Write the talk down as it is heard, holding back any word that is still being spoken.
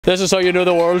This is how you know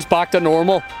the world's back to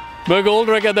normal.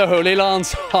 Mcgoldrick at the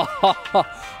Holylands.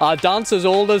 A dance as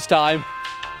old as time.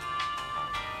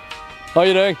 How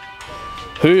you doing?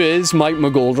 Who is Mike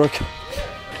Mcgoldrick?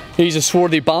 He's a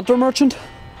swarthy banter merchant.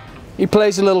 He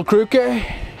plays a little croquet.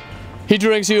 He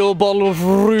drinks the old bottle of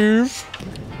rouge.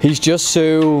 He's just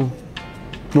so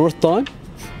north down.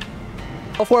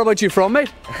 Where about you from,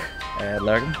 mate?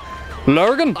 Lurgan.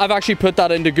 Lurgan? I've actually put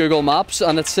that into Google Maps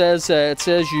and it says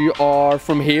you are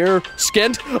from here,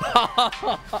 skint.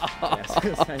 Yes,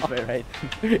 sounds about right.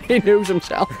 He knows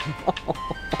himself.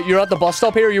 You're at the bus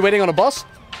stop here, are you waiting on a bus?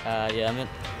 Yeah, mate.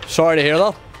 Sorry to hear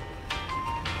that.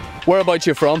 Whereabouts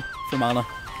you from? Fermanagh.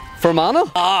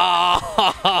 Fermanagh?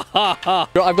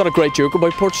 I've got a great joke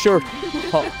about Portstewart.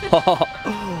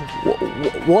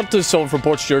 What does someone from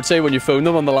Portstewart say when you phone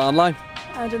them on the landline?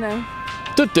 I don't know.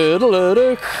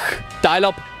 Dial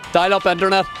up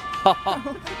internet.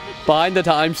 Behind the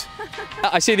times.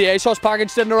 I see the ASOS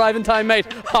package didn't arrive in time, mate.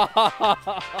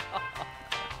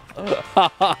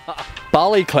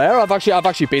 Ballyclare, I've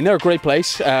actually been there, great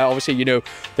place. Obviously, you know,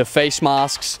 the face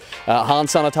masks, hand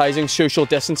sanitizing, social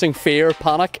distancing, fear,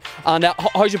 panic. And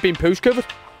how's it been post-COVID?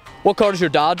 What car does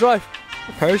your dad drive?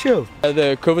 Peugeot.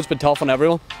 The COVID's been tough on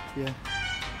everyone. Yeah.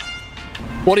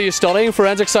 What are you studying?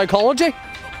 Forensic psychology?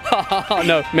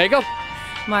 No, makeup?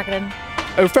 Marketing.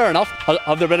 Oh, fair enough.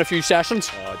 Have there been a few sessions?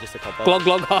 Oh, just a couple. Glug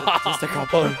glug. Just a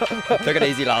couple. Took it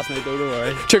easy last night, though, don't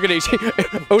worry. Took it easy.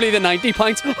 Only the 90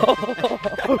 pints.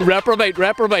 Reprobate.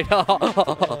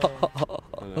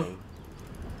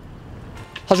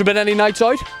 Has there been any nights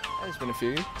out? There's been a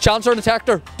few. Chancer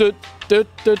detector.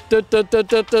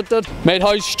 Mate,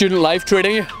 how's student life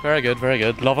treating you? Very good, very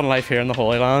good. Loving life here in the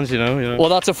Holylands, you know. Well,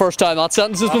 that's the first time that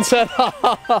sentence has been said.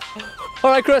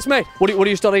 Alright, Chris, mate. What do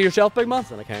you study yourself, big man? It's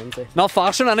an accountancy. Not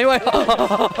fashion, anyway.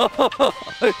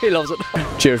 He loves it.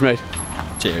 Cheers, mate.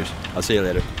 Cheers. I'll see you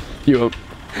later. You won't.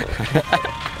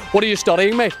 What are you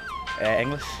studying, mate?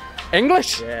 English.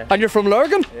 English? Yeah. And you're from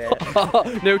Lurgan?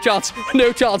 Yeah. No chance.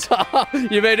 No chance.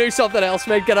 You may do something else,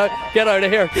 mate. Get out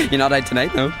of here. You're not out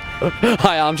tonight, no?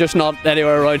 I am just not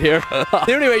anywhere around here.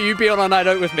 The only way you'd be on a night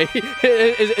out with me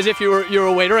is if you were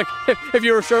waitering. If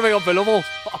you were serving up Holylands.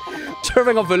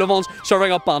 Serving up Holylands,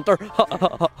 serving up banter.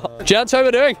 Gents, how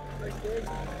we doing?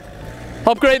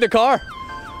 Upgrade the car.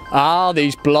 Ah,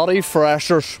 these bloody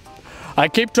freshers. I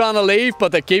keep trying to leave,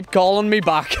 but they keep calling me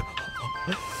back.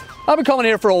 I've been coming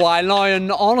here for a while now,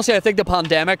 and honestly, I think the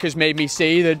pandemic has made me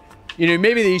see that, you know,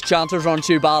 maybe these chancers aren't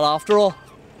too bad after all.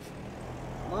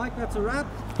 Mike, that's a wrap.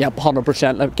 Yep,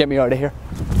 100%. Get me out of here.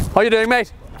 How you doing,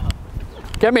 mate?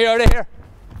 Get me out of here.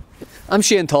 I'm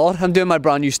Shane Todd. I'm doing my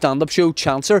brand new stand-up show,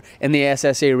 Chancer, in the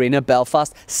SSE Arena,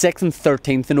 Belfast, 6th and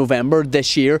 13th of November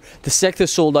this year. The 6th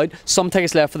is sold out. Some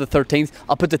tickets left for the 13th.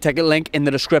 I'll put the ticket link in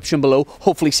the description below.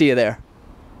 Hopefully see you there.